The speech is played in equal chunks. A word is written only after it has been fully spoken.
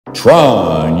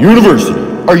Trine University.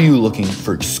 Are you looking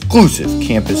for exclusive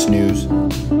campus news?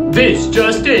 This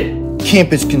just in.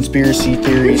 Campus conspiracy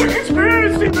theories? It's a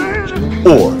conspiracy, man.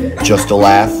 Or just a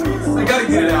laugh? I gotta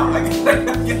get it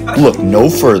out. Look no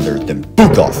further than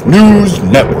Bukoff News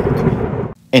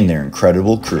Network and their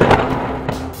incredible crew.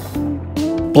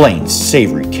 Blaine's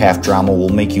savory calf drama will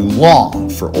make you long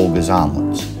for Olga's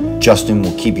omelets. Justin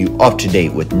will keep you up to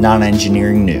date with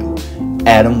non-engineering new.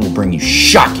 Adam will bring you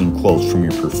shocking quotes from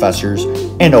your professors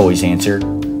and always answer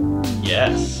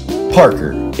Yes.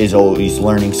 Parker is always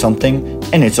learning something,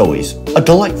 and it's always a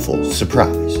delightful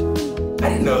surprise. I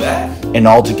didn't know that. And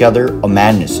altogether, a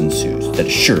madness ensues that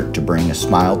is sure to bring a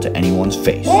smile to anyone's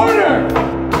face. Order!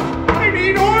 I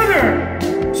need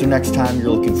order! So next time you're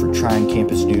looking for Trine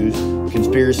campus news,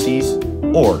 conspiracies,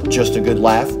 or just a good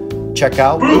laugh, check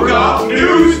out Bukoff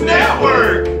News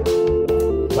Network!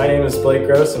 My name is Blake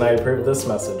Gross, and I approve this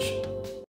message.